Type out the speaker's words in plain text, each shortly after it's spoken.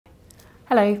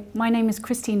Hello, my name is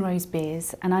Christine Rose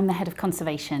Beers and I'm the Head of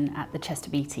Conservation at the Chester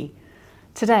Beatty.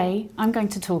 Today I'm going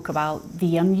to talk about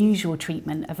the unusual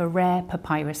treatment of a rare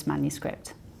papyrus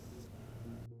manuscript.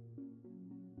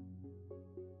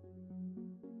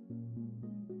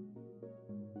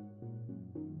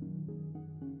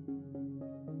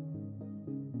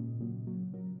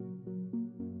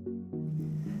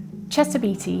 Chester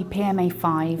Beatty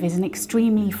PMA5 is an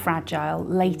extremely fragile,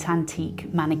 late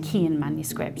antique Manichean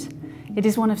manuscript. It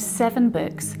is one of 7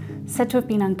 books said to have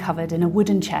been uncovered in a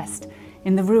wooden chest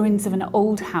in the ruins of an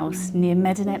old house near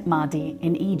Medinet Mahdi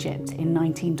in Egypt in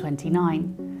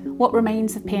 1929. What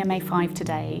remains of PMA5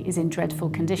 today is in dreadful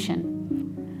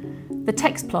condition. The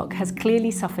text block has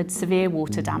clearly suffered severe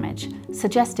water damage,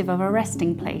 suggestive of a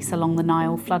resting place along the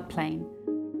Nile floodplain.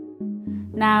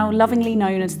 Now lovingly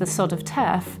known as the sod of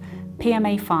turf,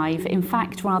 PMA5 in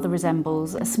fact rather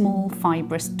resembles a small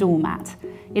fibrous doormat.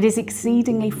 It is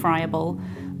exceedingly friable,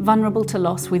 vulnerable to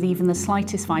loss with even the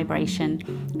slightest vibration,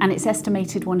 and its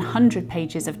estimated 100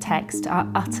 pages of text are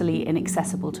utterly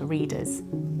inaccessible to readers.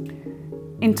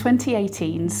 In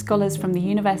 2018, scholars from the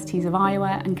universities of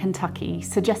Iowa and Kentucky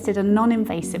suggested a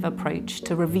non-invasive approach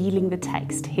to revealing the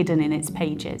text hidden in its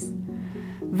pages.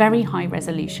 Very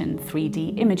high-resolution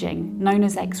 3D imaging, known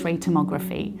as X-ray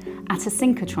tomography, at a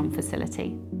synchrotron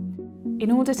facility. In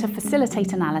order to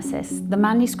facilitate analysis, the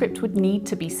manuscript would need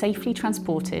to be safely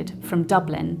transported from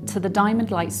Dublin to the Diamond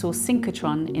Light Source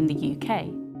synchrotron in the UK.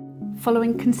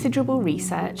 Following considerable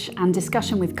research and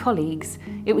discussion with colleagues,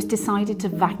 it was decided to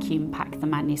vacuum pack the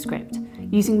manuscript,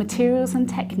 using materials and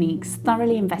techniques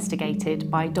thoroughly investigated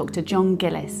by Dr. John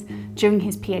Gillis during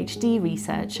his PhD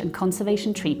research and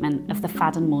conservation treatment of the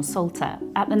Fadden Psalter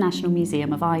at the National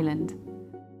Museum of Ireland.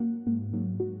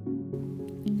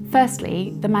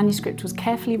 Firstly, the manuscript was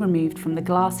carefully removed from the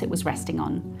glass it was resting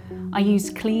on. I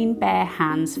used clean, bare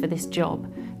hands for this job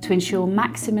to ensure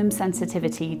maximum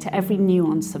sensitivity to every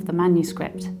nuance of the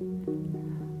manuscript.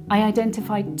 I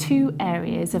identified 2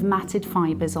 areas of matted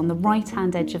fibres on the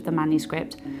right-hand edge of the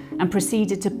manuscript and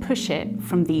proceeded to push it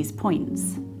from these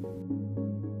points.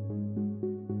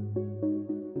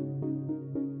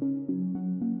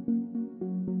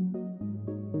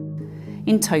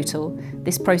 In total,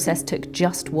 this process took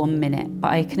just 1 minute,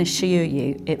 but I can assure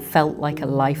you it felt like a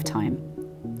lifetime.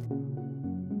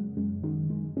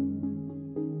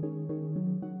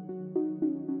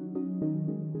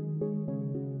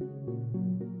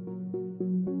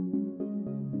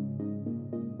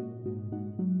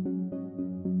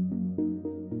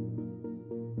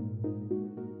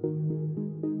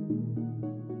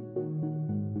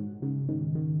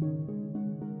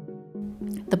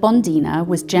 The bondina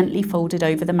was gently folded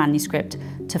over the manuscript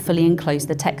to fully enclose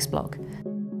the text block.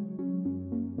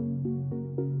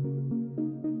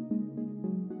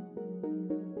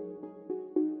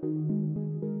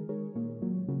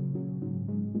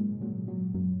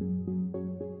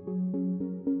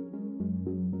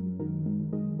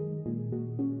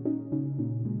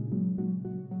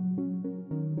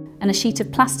 And a sheet of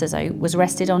plastozote was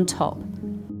rested on top.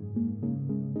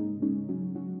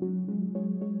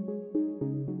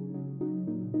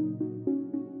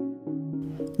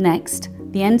 Next,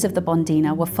 the ends of the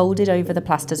bondina were folded over the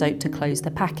plastozote to close the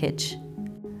package.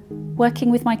 Working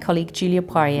with my colleague Julia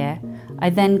Poirier, I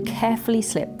then carefully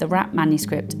slipped the wrapped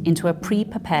manuscript into a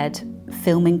pre-prepared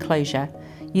film enclosure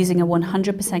using a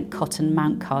 100% cotton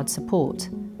mount card support.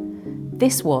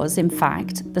 This was, in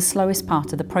fact, the slowest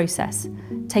part of the process,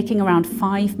 taking around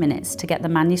 5 minutes to get the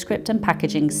manuscript and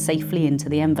packaging safely into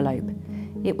the envelope.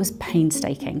 It was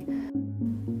painstaking.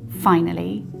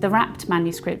 Finally, the wrapped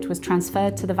manuscript was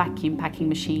transferred to the vacuum packing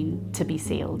machine to be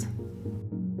sealed.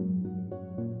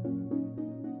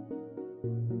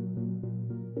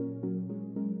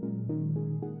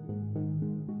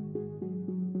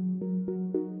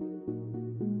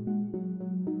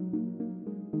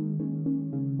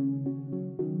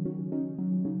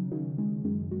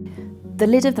 The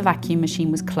lid of the vacuum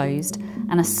machine was closed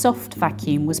and a soft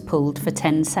vacuum was pulled for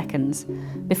 10 seconds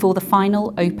before the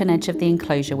final open edge of the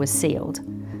enclosure was sealed.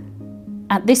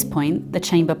 At this point, the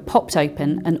chamber popped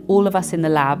open and all of us in the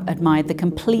lab admired the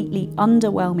completely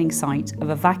underwhelming sight of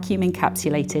a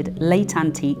vacuum-encapsulated late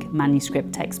antique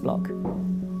manuscript text block.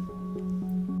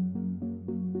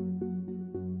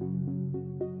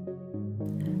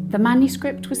 The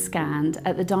manuscript was scanned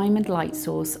at the Diamond Light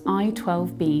Source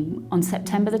I-12 beam on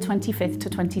September the 25th to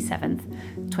 27th,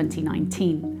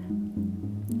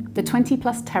 2019. The 20+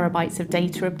 terabytes of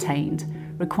data obtained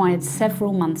required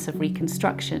several months of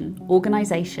reconstruction,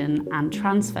 organisation and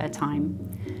transfer time.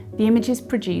 The images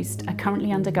produced are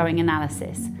currently undergoing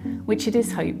analysis, which it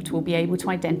is hoped will be able to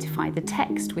identify the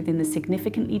text within the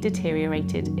significantly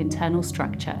deteriorated internal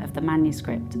structure of the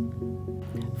manuscript.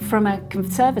 From a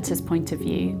conservator's point of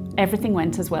view, everything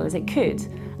went as well as it could,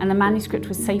 and the manuscript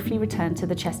was safely returned to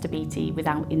the Chester Beatty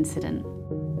without incident.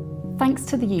 Thanks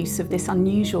to the use of this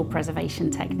unusual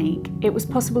preservation technique, it was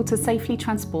possible to safely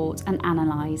transport and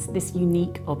analyse this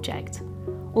unique object.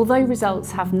 Although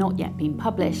results have not yet been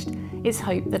published, it's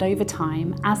hoped that over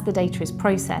time, as the data is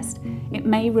processed, it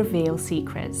may reveal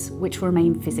secrets which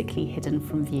remain physically hidden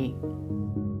from view.